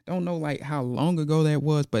day. Don't know how long ago that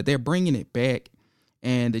was, but they're bringing it back.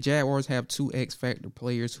 And the Jaguars have 2 X Factor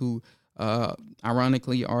players who,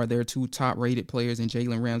 ironically, are their 2 top-rated players in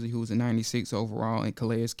Jalen Ramsey, who's a 96 overall, and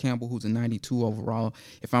Calais Campbell, who's a 92 overall.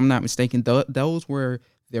 If I'm not mistaken, those were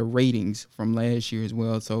their ratings from last year as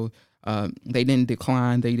well. So they didn't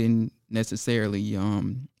decline. They didn't necessarily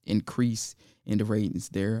increase in the ratings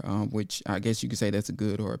there, which I guess you could say that's a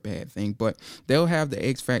good or a bad thing. But they'll have the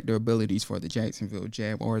X Factor abilities for the Jacksonville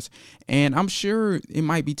Jaguars. And I'm sure it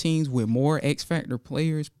might be teams with more X Factor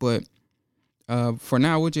players, but for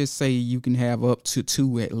now, we'll just say you can have up to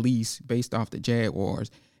 2 at least based off the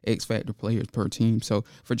Jaguars X Factor players per team. So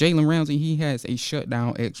for Jalen Ramsey, he has a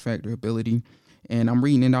shutdown X Factor ability. And I'm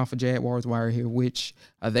reading it off of Jags Wire here, which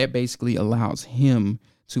that basically allows him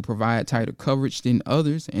to provide tighter coverage than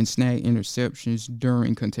others and snag interceptions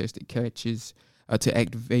during contested catches. To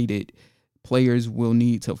activate it, players will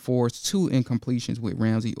need to force 2 incompletions with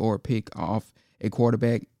Ramsey or pick off a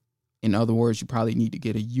quarterback. In other words, you probably need to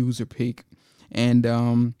get a user pick. And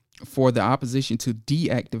for the opposition to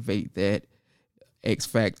deactivate that X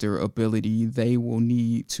Factor ability, they will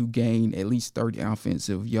need to gain at least 30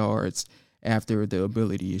 offensive yards after the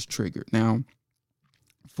ability is triggered. Now,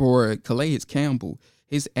 for Calais Campbell,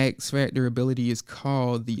 his X Factor ability is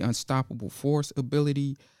called the Unstoppable Force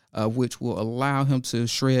ability, which will allow him to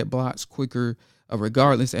shred blocks quicker,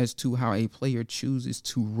 regardless as to how a player chooses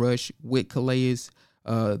to rush with Calais,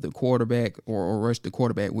 the quarterback, or rush the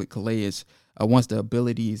quarterback with Calais. Once the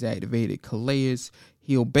ability is activated, Calais,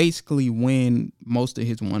 he'll basically win most of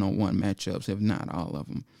his one-on-one matchups, if not all of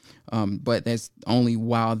them. But that's only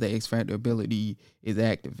while the X Factor ability is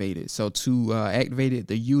activated. So to activate it,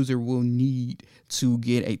 the user will need to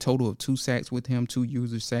get a total of 2 sacks with him, 2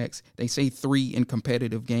 user sacks. They say 3 in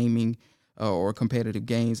competitive gaming or competitive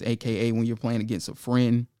games, a.k.a. when you're playing against a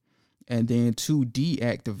friend. And then to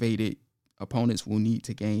deactivate it, opponents will need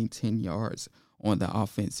to gain 10 yards on the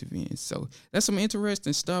offensive end. So that's some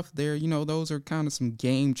interesting stuff there. Those are kind of some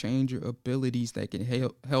game changer abilities that can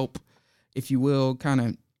help, if you will, kind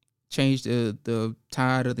of change the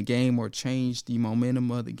tide of the game or change the momentum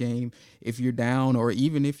of the game. If you're down or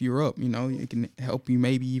even if you're up, it can help you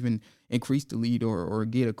maybe even increase the lead or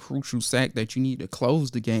get a crucial sack that you need to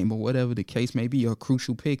close the game or whatever the case may be, a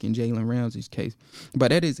crucial pick in Jalen Ramsey's case. But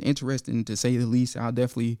that is interesting to say the least. I'll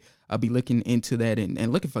definitely be looking into that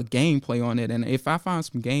and looking for gameplay on it. And if I find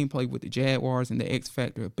some gameplay with the Jaguars and the X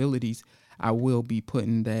Factor abilities, I will be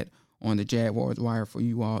putting that on the Jaguars Wire for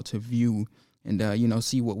you all to view and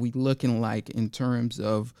see what we looking like in terms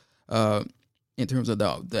of the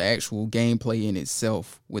actual gameplay in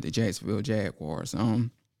itself with the Jacksonville Jaguars.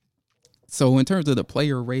 So in terms of the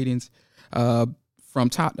player ratings, from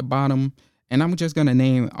top to bottom, and I'm just gonna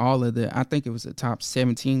name all of I think it was the top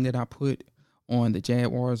 17 that I put on the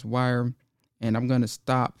Jaguars Wire, and I'm gonna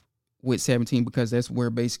stop with 17 because that's where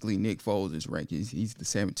basically Nick Foles is ranked. He's the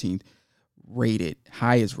 17th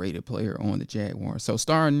highest rated player on the Jaguars. So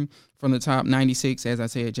starting from the top, 96, as I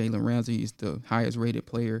said, Jalen Ramsey is the highest rated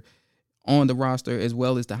player on the roster, as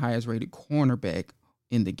well as the highest rated cornerback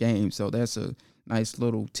in the game. So that's a nice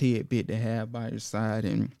little tidbit to have by your side.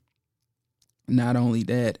 And not only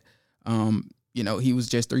that, he was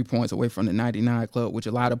just 3 points away from the 99 club, which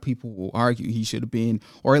a lot of people will argue he should have been,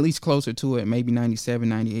 or at least closer to it, maybe 97,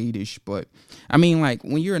 98-ish. But, I mean, like,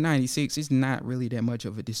 when you're a 96, it's not really that much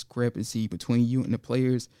of a discrepancy between you and the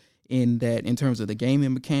players in terms of the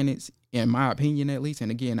gaming mechanics, in my opinion, at least.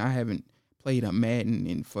 And, again, I haven't played a Madden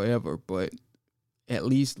in forever, but at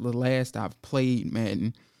least the last I've played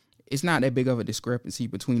Madden, it's not that big of a discrepancy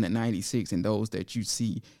between the 96 and those that you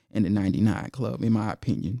see in the 99 club, in my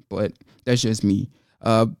opinion. But that's just me.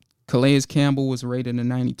 Calais Campbell was rated a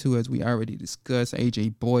 92, as we already discussed.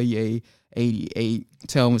 AJ Boye, 88.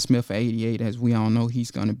 Telvin Smith, 88. As we all know, he's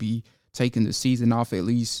going to be taking the season off, at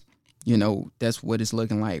least. That's what it's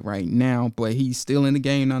looking like right now. But he's still in the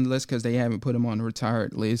game nonetheless because they haven't put him on the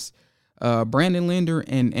retired list. Brandon Linder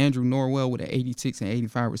and Andrew Norwell with an 86 and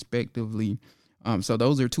 85 respectively. So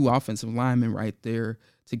those are two offensive linemen right there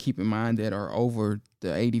to keep in mind that are over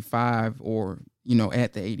the 85 or,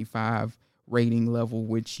 at the 85 rating level,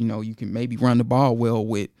 which, you can maybe run the ball well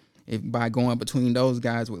with by going between those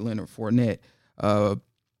guys with Leonard Fournette. Yannick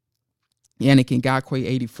Ngakoue,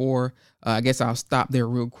 84. I guess I'll stop there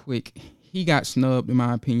real quick. He got snubbed, in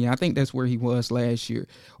my opinion. I think that's where he was last year,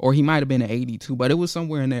 or he might have been an 82, but it was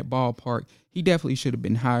somewhere in that ballpark. He definitely should have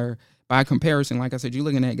been higher. By comparison, like I said, you're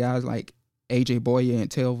looking at guys like AJ Boye and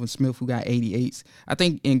Telvin Smith, who got 88s. I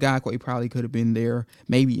think Ngakoue probably could have been there,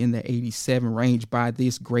 maybe in the 87 range by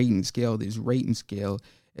this rating scale,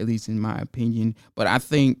 at least in my opinion. But I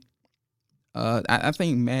think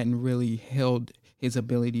Madden really held his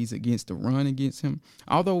abilities against the run against him,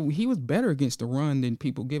 although he was better against the run than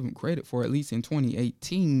people give him credit for, at least in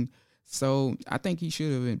 2018. So I think he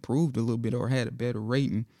should have improved a little bit or had a better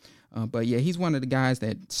rating. But yeah, he's one of the guys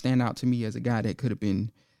that stand out to me as a guy that could have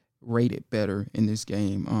been rated better in this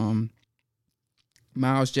game.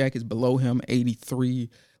 Miles Jack is below him,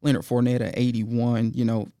 83. Leonard Fournette at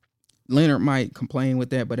 81. Leonard might complain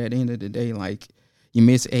with that, but at the end of the day, like, you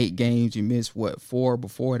miss 8 games, you miss 4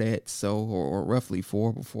 before that, so or roughly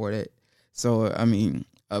 4 before that. So I mean,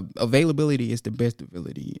 availability is the best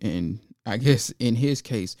ability, and I guess in his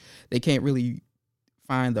case, they can't really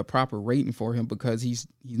find the proper rating for him because he's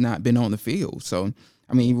not been on the field. So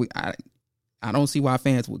I mean, I don't see why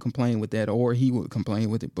fans would complain with that, or he would complain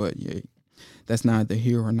with it. But yeah, that's neither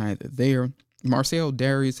here or neither there. Marcel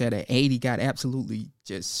Darius at an 80 got absolutely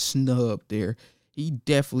just snubbed there. He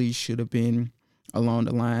definitely should have been along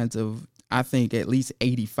the lines of, I think, at least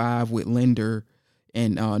 85 with Linder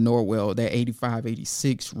and Norwell, that 85,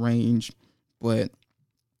 86 range. But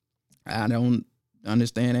I don't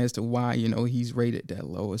understand as to why, he's rated that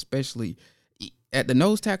low, especially at the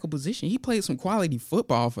nose tackle position. He played some quality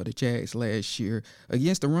football for the Jags last year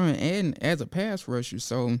against the run and as a pass rusher.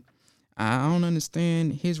 So I don't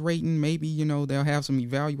understand his rating. Maybe, they'll have some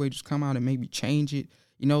evaluators come out and maybe change it.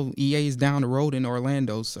 EA is down the road in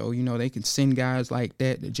Orlando, so, they can send guys like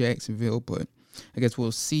that to Jacksonville, but I guess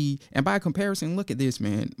we'll see. And by comparison, look at this,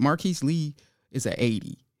 man. Marquise Lee is an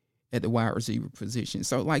 80 at the wide receiver position.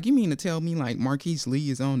 So, like, you mean to tell me, like, Marquise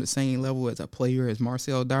Lee is on the same level as a player as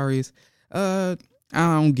Marcel Darius? I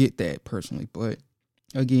don't get that personally, but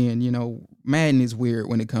again, Madden is weird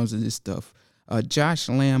when it comes to this stuff. Josh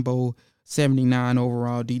Lambo, 79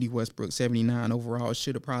 overall. Dede Westbrook, 79 overall.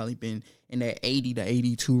 Should have probably been in that 80 to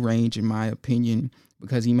 82 range, in my opinion,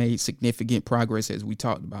 because he made significant progress, as we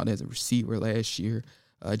talked about, as a receiver last year.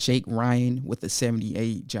 Jake Ryan with a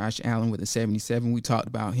 78. Josh Allen with a 77. We talked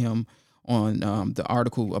about him on the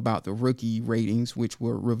article about the rookie ratings, which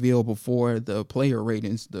were revealed before the player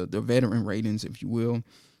ratings, the veteran ratings, if you will.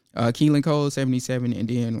 Keelan Cole, 77. And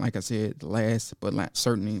then, like I said, last but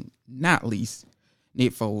certainly not least,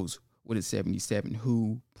 Nick Foles with a 77,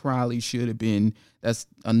 who probably should have been. That's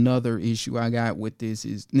another issue I got with this,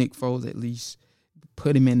 is Nick Foles at least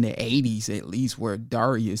put him in the 80s, at least where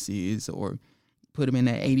Darius is, or put him in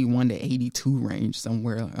that 81 to 82 range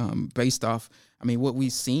somewhere, based off, what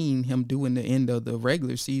we've seen him do in the end of the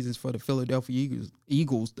regular seasons for the Philadelphia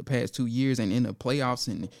Eagles the past 2 years, and in the playoffs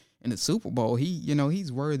and in the Super Bowl.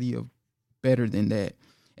 He's worthy of better than that,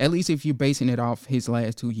 at least if you're basing it off his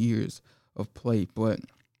last 2 years of play. But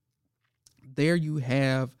there you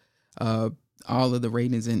have all of the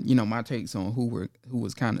ratings and, my takes on who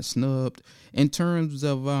was kind of snubbed. In terms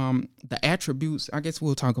of the attributes, I guess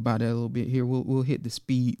we'll talk about that a little bit here. We'll hit the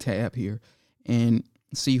speed tab here. And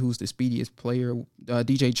see who's the speediest player.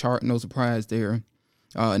 DJ Chark, no surprise there.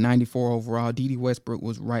 94 overall. D.D. Westbrook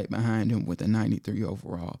was right behind him with a 93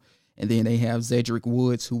 overall. And then they have Zedrick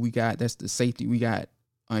Woods, who we got. That's the safety we got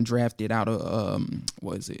undrafted out of,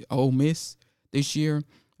 Ole Miss this year.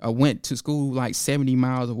 Went to school like 70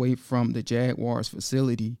 miles away from the Jaguars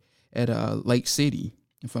facility at Lake City,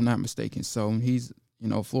 if I'm not mistaken. So he's,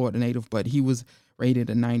 Florida native, but he was rated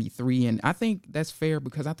a 93. And I think that's fair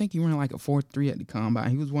because I think he ran like a 4.3 at the combine.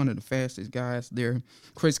 He was one of the fastest guys there.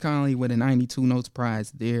 Chris Conley with a 92, no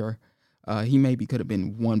surprise there. He maybe could have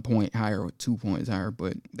been 1 point higher or 2 points higher,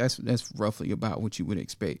 but that's roughly about what you would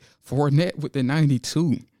expect. Fournette with the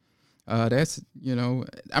 92. Fournette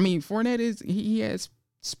he has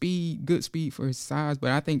speed, good speed for his size,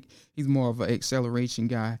 but I think he's more of an acceleration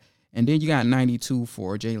guy. And then you got 92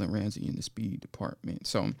 for Jalen Ramsey in the speed department.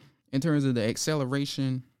 So in terms of the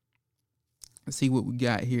acceleration, let's see what we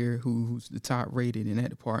got here. Who's the top rated in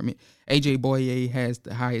that department? AJ Boye has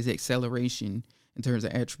the highest acceleration in terms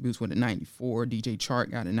of attributes with a 94. DJ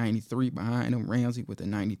Chark got a 93 behind him. Ramsey with a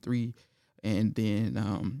 93. And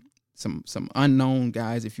then some unknown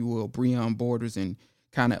guys, if you will, Breon Borders and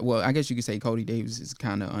I guess you could say Cody Davis is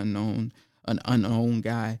kind of an unknown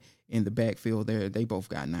guy in the backfield there. They both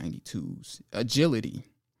got 92s. Agility.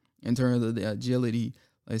 In terms of the agility,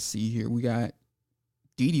 let's see here. We got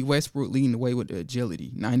D.D. Westbrook leading the way with the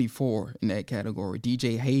agility, 94 in that category.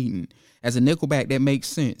 DJ Hayden, as a nickelback, that makes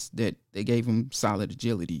sense that they gave him solid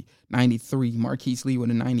agility, 93. Marquise Lee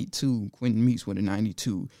with a 92. Quentin Meeks with a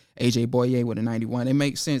 92. A.J. Boye with a 91. It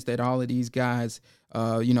makes sense that all of these guys,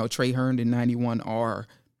 Trey Herndon, 91, are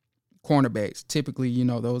cornerbacks. Typically,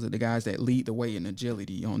 those are the guys that lead the way in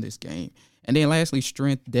agility on this game. And then lastly,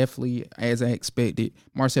 strength, definitely, as I expected,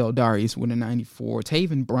 Marcel Darius with a 94.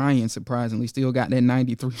 Taven Bryan, surprisingly, still got that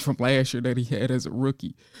 93 from last year that he had as a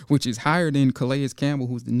rookie, which is higher than Calais Campbell,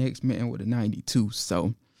 who's the next man with a 92.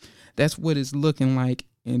 So that's what it's looking like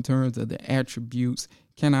in terms of the attributes.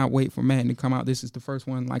 Cannot wait for Madden to come out. This is the first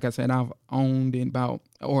one, like I said, I've owned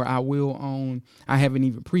I will own. I haven't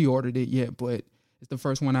even pre-ordered it yet, but it's the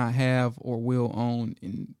first one I have or will own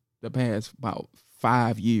in the past about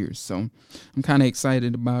 5 years. So I'm kind of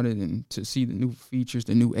excited about it and to see the new features,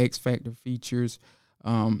 the new X Factor features.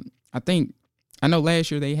 I know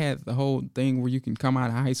last year they had the whole thing where you can come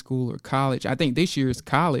out of high school or college. I think this year is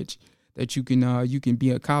college that you can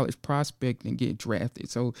be a college prospect and get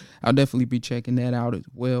drafted. So I'll definitely be checking that out as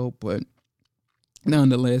well. But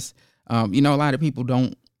nonetheless, a lot of people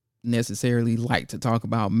don't necessarily like to talk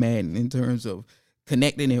about Madden in terms of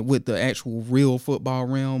connecting it with the actual real football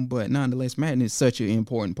realm, but nonetheless, Madden is such an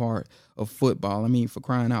important part of football. I mean, for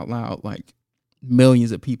crying out loud, like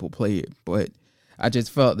millions of people play it, but I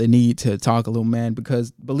just felt the need to talk a little Madden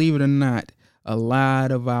because, believe it or not, a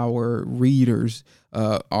lot of our readers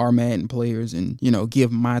are Madden players and,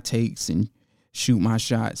 give my takes and shoot my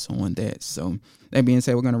shots on that. So that being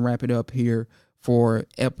said, we're going to wrap it up here for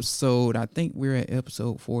I think we're at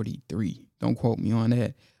episode 43. Don't quote me on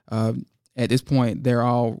that. At this point, they're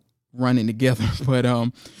all running together. But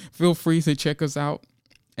feel free to check us out.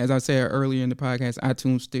 As I said earlier in the podcast,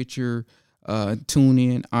 iTunes, Stitcher,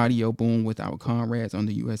 TuneIn, Audio Boom with our comrades on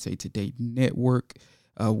the USA Today Network.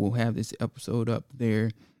 We'll have this episode up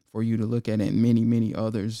there for you to look at and many, many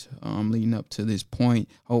others leading up to this point.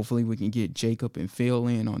 Hopefully we can get Jacob and Phil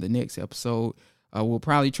in on the next episode. We'll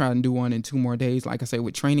probably try and do one in 2 more days. Like I said,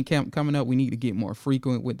 with training camp coming up, we need to get more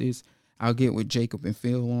frequent with this. I'll get with Jacob and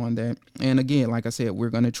Phil on that. And again, like I said,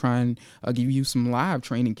 we're going to try and give you some live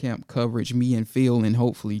training camp coverage, me and Phil, and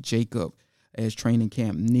hopefully Jacob as training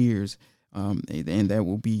camp nears. And that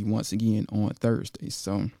will be once again on Thursday.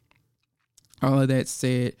 So all of that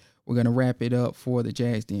said, we're going to wrap it up for the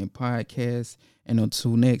Jags Den Podcast. And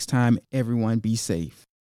until next time, everyone be safe.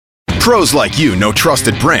 Pros like you know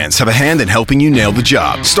trusted brands have a hand in helping you nail the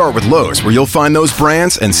job. Start with Lowe's, where you'll find those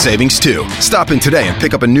brands and savings too. Stop in today and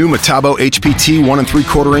pick up a new Metabo HPT 1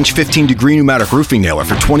 3/4-inch 15-degree pneumatic roofing nailer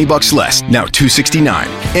for $20 less, now $269.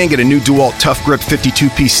 And get a new DeWalt Tough Grip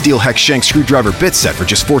 52-piece steel hex shank screwdriver bit set for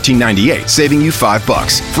just $14.98, saving you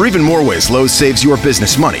 $5. For even more ways Lowe's saves your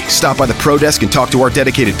business money, stop by the Pro Desk and talk to our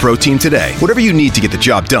dedicated Pro team today. Whatever you need to get the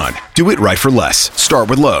job done, do it right for less. Start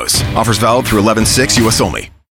with Lowe's. Offers valid through 11/6 U.S. only.